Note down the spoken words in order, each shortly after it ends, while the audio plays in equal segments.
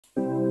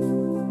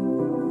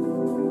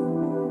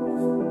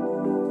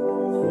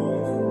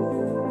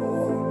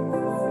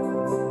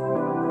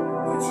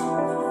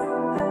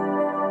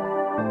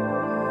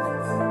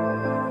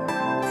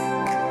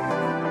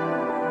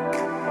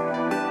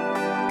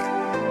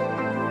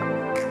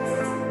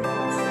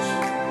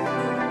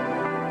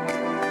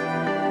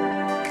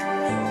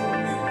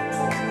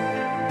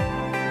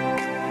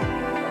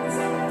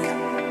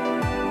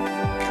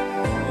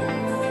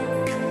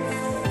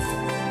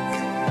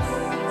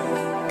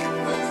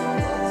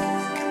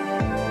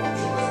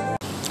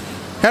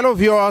Hello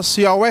viewers,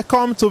 you are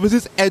welcome to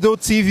visit Edo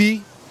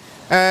TV.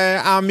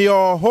 I'm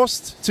your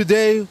host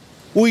today,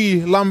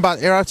 Uyi Lambert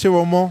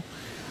Erachiwomo.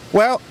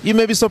 Well, you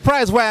may be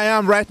surprised where I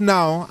am right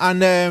now,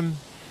 and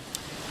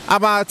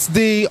I'm at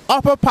the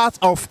upper part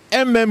of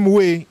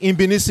Emuen in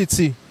Benin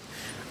City.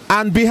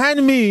 And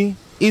behind me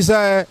is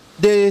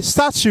the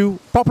statue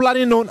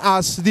popularly known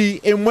as the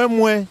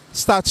Emuen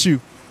statue.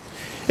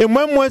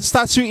 Emuen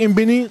statue in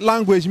Benin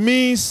language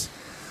means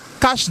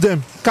catch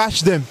them,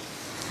 catch them.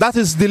 That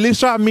is the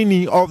literal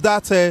meaning of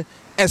that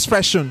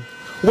expression.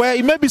 Where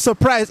you may be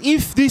surprised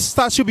if this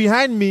statue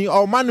behind me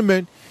or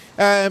monument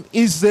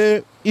is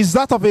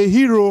that of a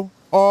hero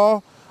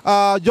or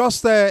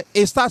just a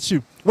statue.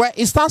 Where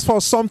it stands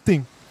for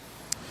something.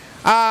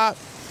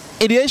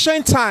 In the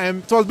ancient time,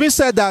 it was being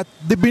said that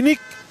the Benin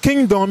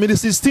Kingdom in the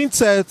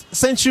 16th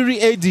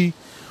century AD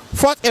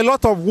fought a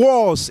lot of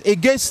wars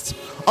against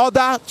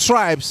other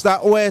tribes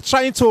that were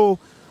trying to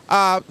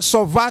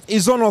subvert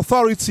its own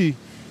authority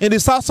in the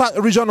south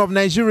region of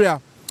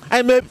Nigeria.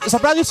 And it may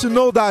surprise you to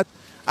know that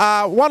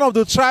one of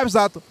the tribes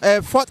that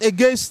fought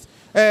against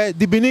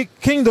the Benin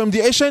Kingdom in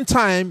the ancient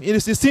time in the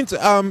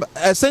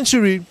 16th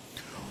century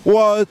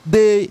was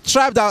the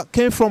tribe that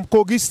came from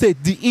Kogi State,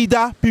 the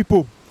Ida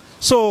people.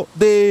 So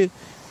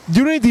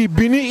during the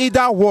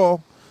Benin-Ida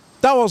War,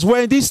 that was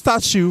when this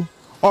statue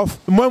of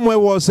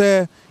Muen was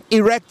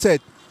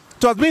erected.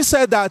 It has been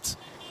said that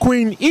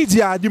Queen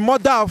Idia, the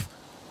mother of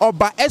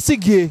Oba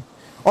Esige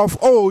of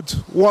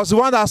old, was the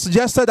one that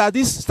suggested that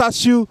this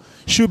statue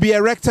should be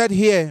erected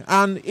here,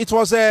 and it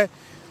was a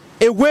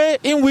way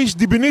in which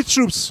the Benin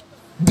troops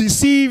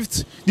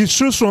deceived the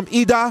troops from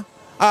Ida,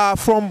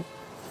 from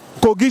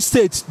Kogi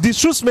State. The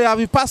troops may have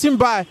been passing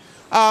by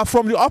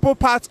from the upper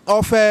part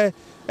of the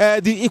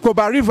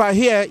Ikoba River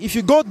here. If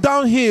you go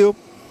downhill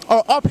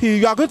or uphill,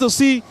 you are going to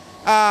see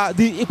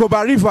the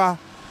Ikoba River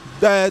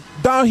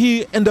down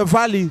here in the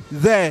valley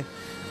there,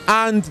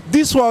 and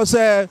this was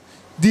the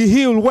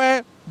hill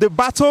where the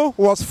battle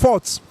was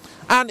fought.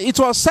 And it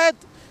was said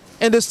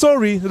in the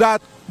story that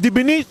the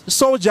Benin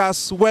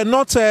soldiers were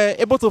not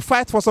able to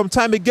fight for some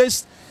time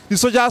against the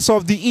soldiers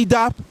of the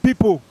Ida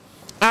people.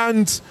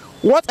 And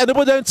what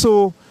enabled them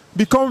to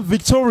become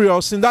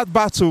victorious in that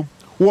battle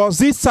was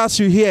this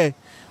statue here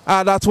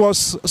that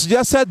was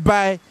suggested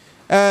by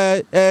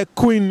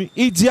Queen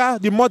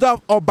Idia, the mother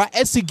of Oba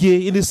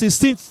Esige in the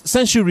 16th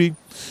century,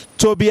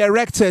 to be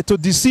erected to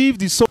deceive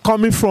the soldiers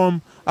coming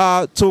from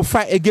to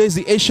fight against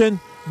the Asian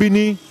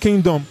Benin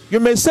Kingdom. You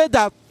may say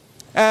that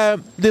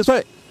there's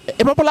a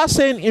popular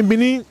saying in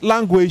Benin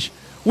language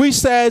which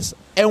says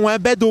 "Emuen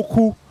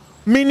bedoku,"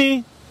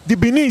 meaning the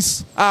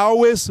Benis are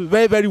always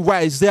very, very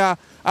wise. They are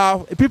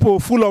people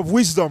full of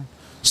wisdom.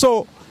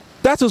 So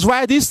that is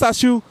why this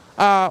statue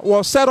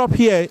was set up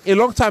here a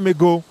long time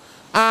ago.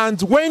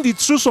 And when the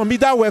troops from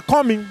Ida were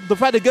coming to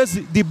fight against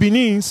the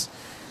Benins,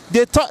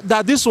 they thought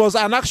that this was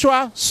an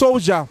actual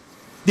soldier.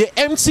 They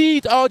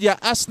emptied all their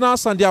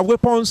arsenals and their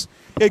weapons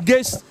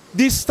against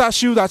this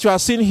statue that you are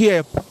seeing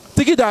here,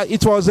 thinking that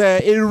it was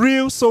a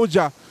real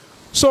soldier.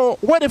 So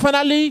when they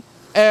finally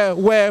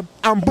were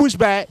ambushed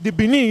by the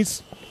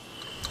Benins,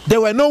 they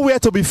were nowhere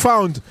to be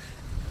found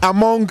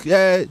among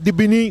the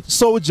Benin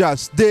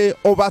soldiers. They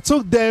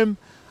overtook them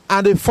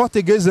and they fought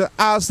against them.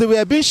 As they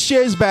were being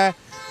chased by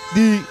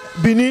the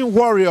Benin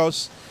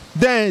warriors,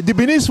 then the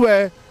Benis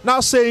were now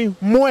saying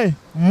muen,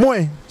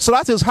 muen. So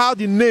that is how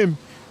the name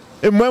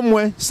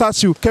Emuen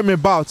statue came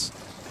about.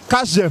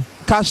 Catch them,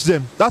 catch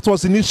them. That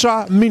was the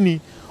initial meaning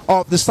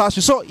of the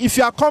statue. So if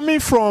you are coming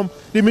from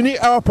the Benin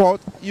airport,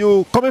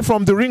 you coming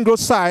from the ring road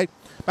side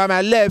by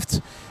my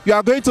left, you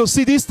are going to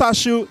see this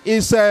statue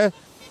is a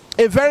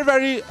very,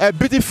 very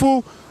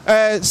beautiful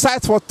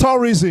site for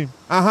tourism.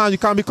 You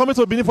can be coming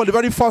to Benin for the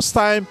very first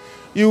time.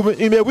 You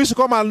may wish to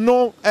come and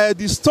know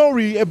the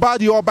story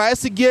about the Oba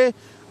Esige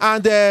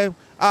and the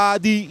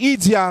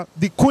Idia,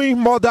 the Queen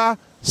Mother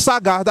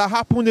saga that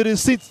happened in the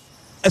 6th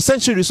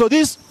century. So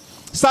this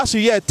statue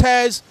here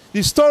tells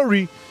the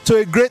story to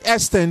a great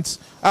extent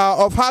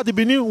of how the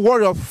Benin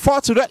warrior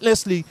fought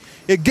relentlessly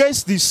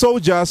against the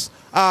soldiers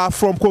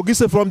from Kogi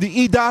State, from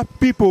the Ida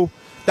people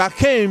that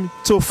came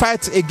to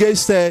fight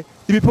against the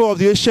people of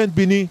the ancient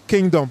Benin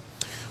Kingdom.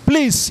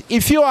 Please,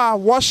 if you are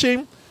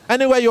watching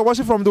anywhere you're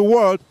watching from the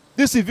world,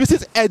 this is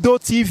Visit Edo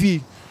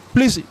TV.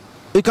 Please,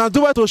 you can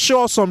do it to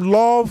show us some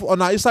love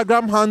on our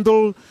Instagram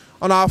handle,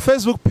 on our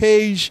Facebook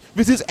page,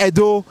 Visit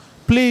Edo.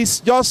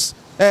 Please just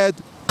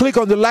click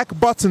on the like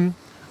button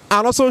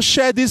and also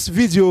share this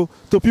video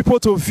to people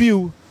to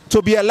view,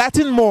 to be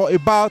enlightened more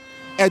about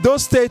Edo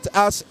State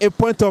as a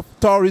point of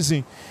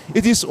tourism.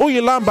 It is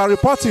Uyi Lambert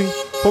reporting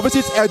for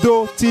Visit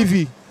Edo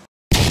TV.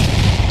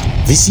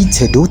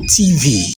 Visit Edo TV.